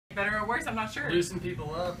Better or worse, I'm not sure. Loosen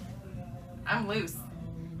people up. I'm loose.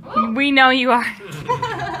 We know you are.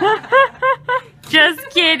 Just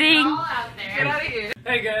kidding. All out there. Get out of here.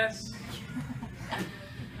 Hey guys.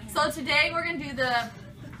 So today we're gonna do the.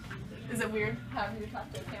 Is it weird having you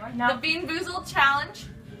talk to the camera? No. The Bean Boozled challenge.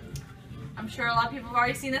 I'm sure a lot of people have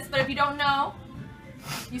already seen this, but if you don't know,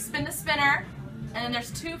 you spin the spinner, and then there's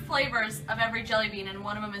 2 flavors of every jelly bean, and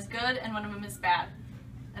one of them is good and one of them is bad.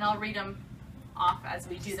 And I'll read them off as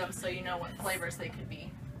we do them so you know what flavors they could be.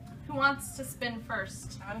 Who wants to spin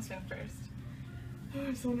first? I want to spin first. Oh,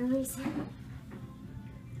 I'm so nervous. Is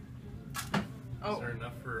there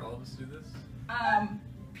enough for all of us to do this?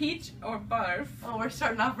 Peach or barf? Oh, we're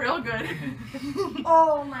starting off real good.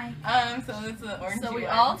 Oh my. So this is the orange. So we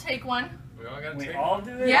all take one. We all gotta We take all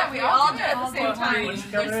do it? Yeah, we all do it at the same time. Which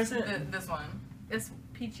color is it? This one. This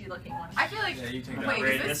peachy looking one. I feel like. Yeah, you take that. Wait,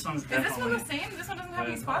 Great, is this one's is this one definitely the same? This one doesn't have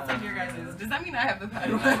any good. spots like your guys's. Does that mean I have the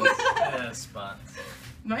bad one? Yeah, spots.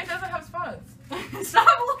 Mine doesn't have spots. Stop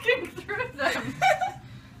looking through them.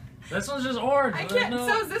 This one's just orange. I There's can't. no-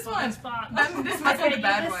 So is this one. Then this must be the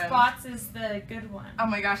bad one. Spots is the good one. Oh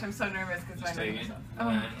my gosh, I'm so nervous because Just I know take it. myself.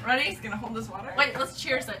 Alright. Ready? He's gonna hold this water. Wait, let's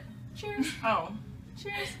cheers it. Cheers. Oh.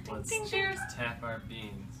 Cheers. Let's Ding, ding, cheers. tap our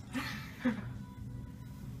beans.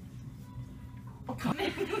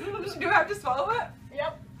 Do I have to swallow it?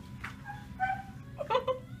 Yep.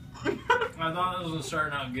 I thought this was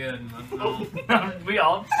starting out good. We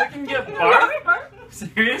all fucking get barf?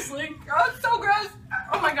 Seriously? Oh, it's so gross.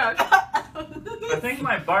 Oh my gosh. I think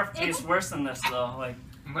my barf tastes worse than this though. Like,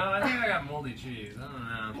 No, I think I got moldy cheese. I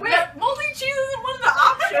don't know. Wait, moldy cheese isn't one of the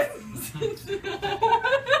options.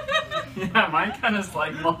 yeah, mine kind of is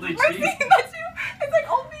like moldy We're cheese. seeing that too. It's like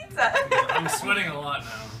old pizza. I'm sweating a lot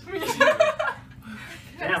now.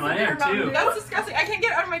 Damn, I am too. That's disgusting. I can't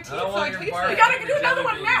get it out of my teeth, I don't so I want your taste barf it. We gotta and do another jelly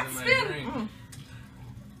one, beans Matt, in my spin. drink.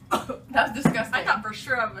 That was disgusting. I thought for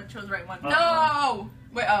sure I would have chose the right one. No.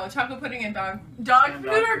 Wait. Oh, chocolate pudding and dog. Dog And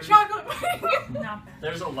food dog or food. chocolate pudding? Not bad.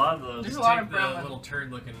 There's a lot of those. There's a Just lot take of the brown ones. little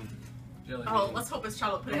turd-looking jelly beans. Oh, let's hope it's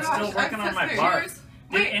chocolate pudding. I'm Gosh, still working I'm on my so barf. serious.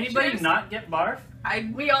 Did Wait, anybody cheers. not get barf?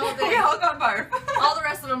 We all did. We all got barf. All the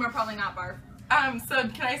rest of them are probably not barf. So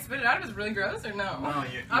can I spit it out if it's really gross or no? No,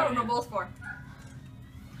 you. I don't know both for.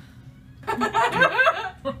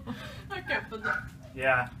 I can't put that.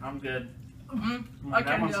 Yeah, I'm good. Mm-hmm. I that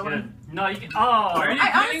can't one's do that good. one. No, you can. Oh, Are you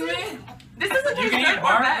I kidding honestly- me? This isn't You just can good eat or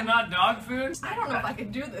barf bad. and not dog food? I don't know if I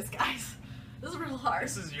can do this, guys. This is real hard.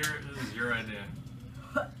 This is your idea.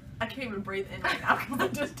 I can't even breathe in right now because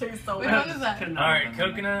it just tastes so Which bad. one is that? Couldn't have Alright, done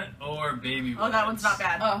coconut or baby Oh, that one's not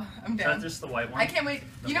bad. Oh, I'm Is that down. just the white one? I can't wait.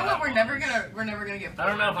 The You know what? black We're never ones. gonna get. I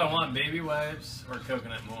don't know if I want baby wipes or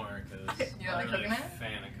coconut more because You don't like I'm really coconut? a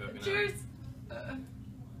fan of coconut. Cheers.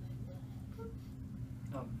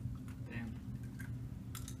 Oh, damn.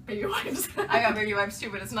 Baby wipes. I got baby wipes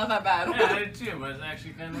too, but it's not that bad. Yeah, I did too, but it's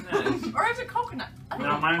actually kind of nice. Or is it coconut? I don't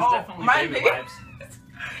No, know. mine's Oh, definitely mine baby baby- wipes.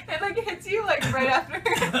 It like hits you like right after.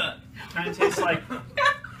 Kind of tastes like.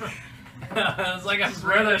 It's like I I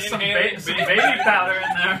swear there's some baby powder in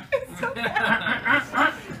there. I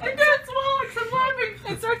can't swallow because I'm laughing.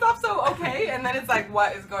 It starts off so okay, and then it's like,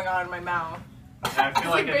 what is going on in my mouth? I feel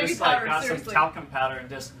like like I baby just like powder, got seriously. some talcum powder and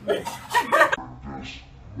just.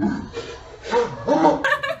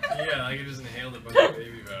 Yeah, I could just inhaled a bunch of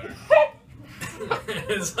baby powder.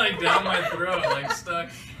 It's like down my throat, like stuck.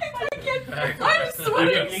 I can't. Back I'm up.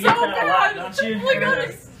 sweating You so get that a lot, bad. don't you? Oh my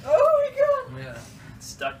god. Oh my god. Yeah.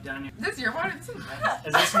 Stuck down your. This is your water. This is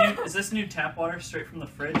mine. Is this new tap water straight from the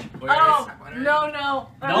fridge? Where Oh, is- no. No,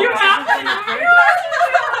 You this have isn't from the to. fridge.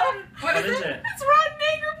 What What is is it? it? It's rotten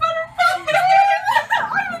egg or butter pumpkin. I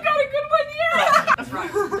haven't got a good one yet. That's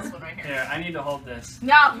right. This one right here. Here, I need to hold this.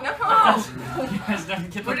 No. No. You guys don't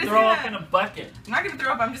get What to is throw that? up in a bucket. I'm not gonna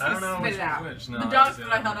throw up. I'm just I don't gonna know spit which it out. one's which. No, The it's dog's the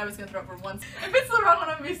what I other thought one. I was gonna throw up for once. If it's the wrong one,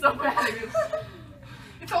 I'm gonna be so mad.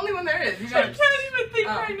 It's the only one there is. You I guys. can't even think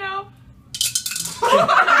Oh. right now.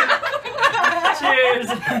 Cheers.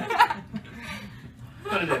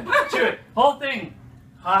 Put it in. Chew it. Whole thing.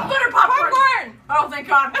 Ah. Butter popcorn. Popcorn. Oh, thank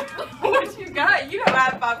God. What you got? You don't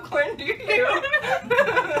have popcorn, do you? I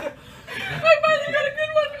finally got a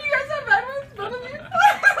good one. You guys have bad ones, both of you.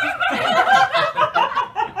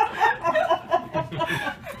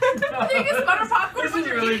 I think it's butter popcorn. This when is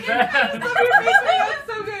you're really eating it. bad. That's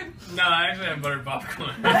so good. No, I actually have buttered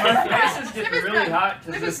popcorn. My face is getting Sniff is really good. hot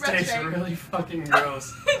Sniff because is this tastes breath, really fucking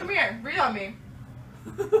gross. Come here. Breathe on me.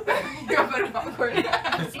 You got butter popcorn.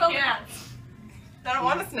 Smell that. I don't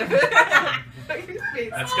want to sniff it. Your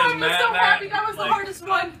face. That's Oh, because I'm Matt, so happy. That was the like, hardest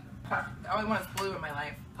one. I only want blue in my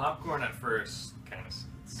life. popcorn at first kind of.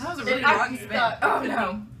 That was a really I long thought- spin. Oh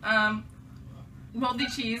no. moldy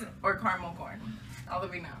cheese or caramel corn. All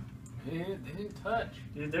that we know. They didn't touch.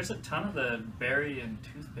 Dude, there's a ton of the berry and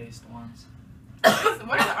toothpaste ones. What are the A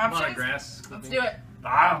lot of options? grass. Let's do it.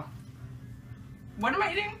 Wow. What am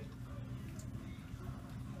I eating?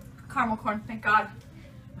 Caramel corn, thank God.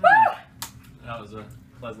 That was a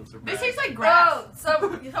pleasant surprise. This tastes like grass.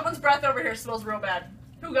 Oh, someone's breath over here smells real bad.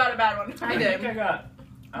 Who got a bad one? I I did. think I got.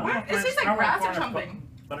 I don't What? know if This mine's tastes like caramel grass or corn something.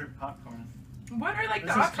 Buttered popcorn. What are like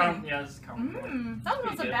This the is caramel. options? Yeah, this is caramel corn. That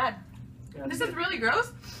wasn't Pretty bad. Yeah, This is really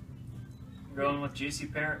gross. We're going with juicy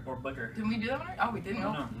pear or booger. Didn't we do that one? Oh, we didn't.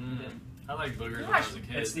 No. I like boogers when I Gosh, was a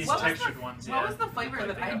kid. It's these What was textured the- ones. What Yeah. was the flavor Look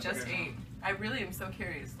that like I they got just boogers on ate? I really am so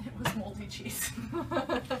curious. It was moldy cheese.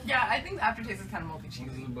 Yeah, I think the aftertaste is kind of moldy What does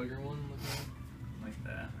cheesy. the booger one look Like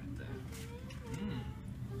that right there.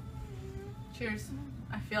 like? Cheers.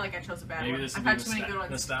 I feel like I chose a bad Maybe one. this I've will had be too many good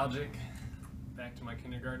ones. nostalgic. Back to my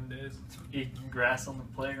kindergarten days. Eating grass on the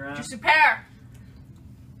playground. Juicy pear.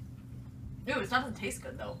 Ooh, it doesn't taste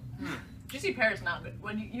good though. Hmm. Juicy pear is not good.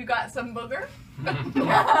 When you got some booger?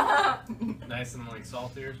 Nice and like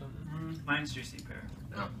salty or something. Mine's juicy pear.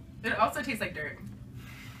 It also tastes like dirt.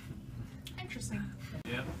 Interesting.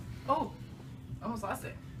 Yeah. Oh, almost lost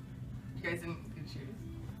it. You guys didn't cheers.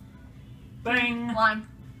 Bang! Lime.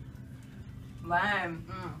 Lime.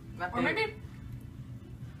 Not Or big. maybe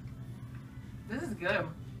This is good.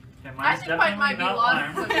 Yeah, I mine's think mine might be not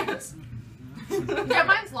lime. lime. Yeah,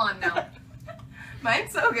 mine's lime now.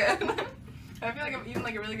 Mine's so good. I feel like I'm eating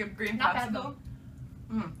like a really good green Not bad, popsicle.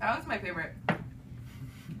 That was my favorite.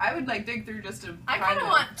 I would like dig through just to. I try kind of them.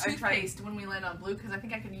 want I tried- toothpaste when we land on blue because I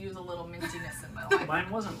think I could use a little mintiness in my life. Mine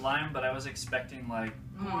wasn't lime, but I was expecting like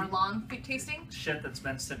More lawn tasting. shit that's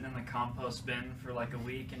been sitting in the compost bin for like a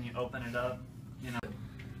week, and you open it up. You know,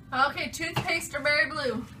 Okay, toothpaste or berry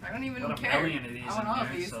blue? I don't even what a care. million of these I want in all here.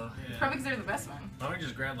 of these. So Yeah. Probably because they're the best one. Why don't we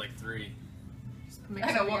just grab like 3? Just mix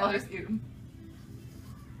I know. it Well, I'll together. just eat them.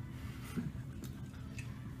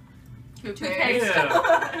 Toothpaste.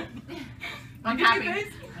 I'm You get happy.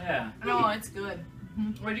 toothpaste? yeah. No, it's good.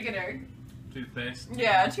 What'd you get, Eric? Toothpaste.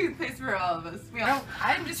 Yeah, toothpaste for all of us. We all,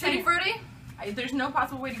 I'm just Tutti saying. frutti? There's no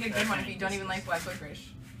possible way to get a good one if you don't even like black licorice.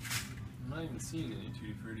 I'm not even seeing any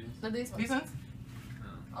tutti fruities. They're these These ones. ones?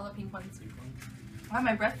 All the pink ones. Wow,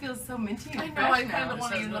 my breath feels so minty and I know, fresh I now. kinda This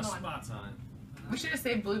wanna has use no another one. spots on it. We should have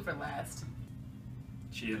saved blue for last.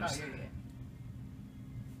 Cheers. Oh, you're good.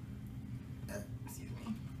 Excuse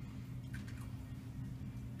me.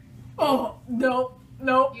 Oh, no.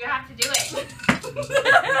 No. You have to do it.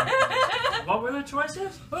 What were the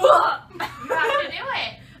choices? You have to do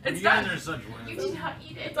it. It's You guys done. are such You winners. cannot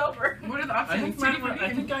eat it. It's over. What are the I options? think, Tutti mine,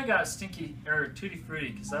 frutti? I think I got stinky or tutti frutti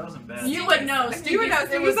because that wasn't bad. You would know. You would know.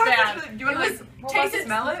 It was Stinky sauce bad. is really- Do you want to It like was- taste taste it, it.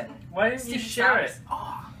 smell it? Why didn't you Stinky share sauce. it?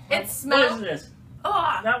 Oh, It What is smells. this?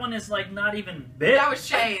 oh. That one is like not even big. That was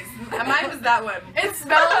Shay's. Mine was that one. It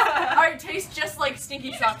smells. Or it tastes just like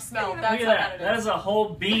stinky sock smell. Look That's Look how at bad that. it That is. is a whole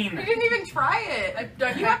bean. You didn't even try it.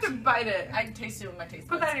 You have to bite it. I can taste it with my taste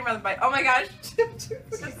Put buds. that in your mouth and bite. Oh my gosh. This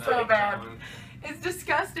It's is so not bad. common. It's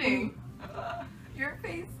disgusting. Your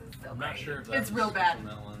face is so I'm not bad. sure if that It's was real bad. on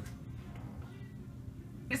that one.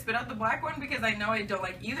 I spit out the black one because I know I don't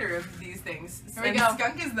like either of these things. Here we And go.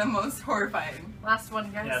 skunk is the most horrifying. Last one,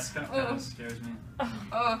 guys. Yeah, skunk Oh. kind of scares me.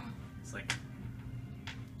 Oh, It's like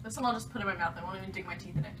This one I'll just put in my mouth. I won't even dig my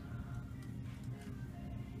teeth in it.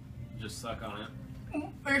 just suck on it.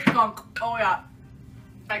 It's skunk. Oh yeah.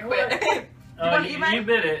 I quit. Oh, wanna you, eat mine? you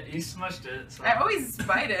bit it. You smushed it. So. I always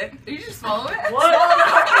bite it. You just swallow it. What?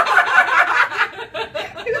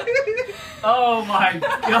 Oh my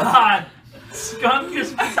god! Skunk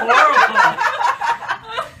is horrible!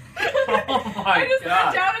 Oh my I just god!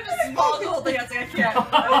 went down and just swallowed the whole thing. I was like, I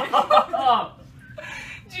can't.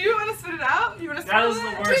 Do you want to spit it out? You want to That swallow is it? the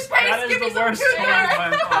worst. Toothpaste, That give me is the some worst one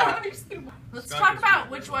by far. toothpaste. Let's Skunk talk is about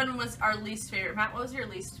pretty which good. one was our least favorite. Matt, what was your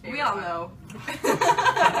least favorite? We all one? know.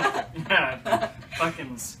 Yeah,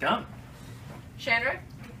 fucking skunk. Chandra?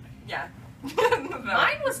 Yeah.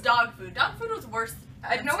 Mine was dog food. Dog food was worse.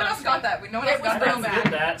 No one else got that. No one It else was got I that. real didn't bad.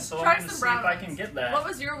 get that, so Try I'm gonna some see brown if I ones. can get that. What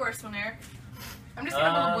was your worst one, Eric? I'm just gonna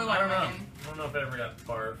put a blue I one don't know. in. I don't know if I ever got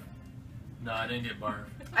barf. No, I didn't get barf.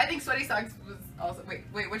 I think sweaty socks was also. Wait.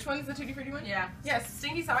 Which one's the tutti frutti one? Yeah. Yes,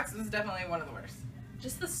 stinky socks was definitely one of the worst.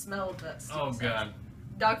 Just the smell of that stuff. Oh god.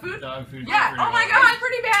 Dog food? Dog food. Yeah. pretty Oh my bad. god,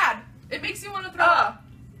 pretty bad. It makes you want to throw up.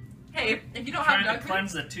 Hey, if you don't trying have to dog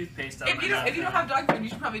cleanse the toothpaste out food, of if my you mouth. if you don't have dog food, you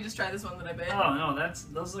should probably just try this one that I bit. Oh no,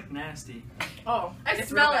 those look nasty. Oh, I it's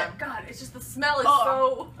smell real it. God, it's just the smell is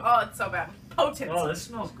Oh. Oh, it's so bad. Potent. Oh, this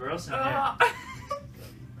smells gross in here. Oh.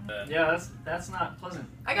 Yeah, that's not pleasant.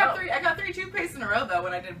 I got three toothpaste in a row though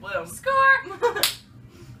when I did blue. Score!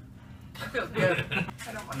 Feels good.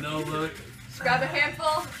 I don't want No look. Just grab a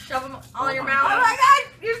handful, shove them all in your Oh mouth. my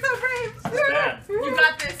god, you're so brave. Bad. You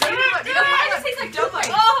got this. Do it, do it. Why does it taste like Don't look.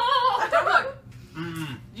 toothpaste? Oh! Don't look.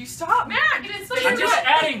 Mm. You stop. Man, you didn't say I'm you just do it.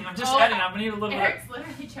 adding. I'm just adding. I'm gonna need a little bit. Eric's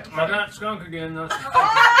literally choking. I'm not skunk again. That's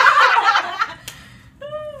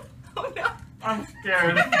Oh no. I'm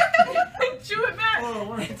scared. Chew it back. Oh,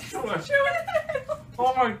 what am I doing? Chew it.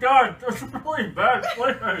 Oh my god, that's really bad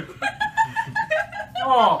flavor.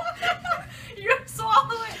 Oh, You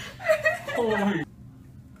swallow it. holy.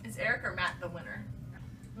 Is Eric or Matt the winner?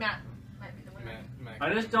 Matt might be the winner.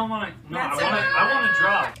 I just don't want to. No, That's I want to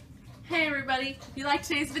drop. Hey everybody, if you liked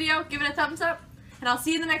today's video, give it a thumbs up, and I'll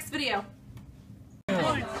see you in the next video. What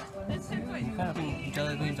kind of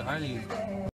jelly beans are these?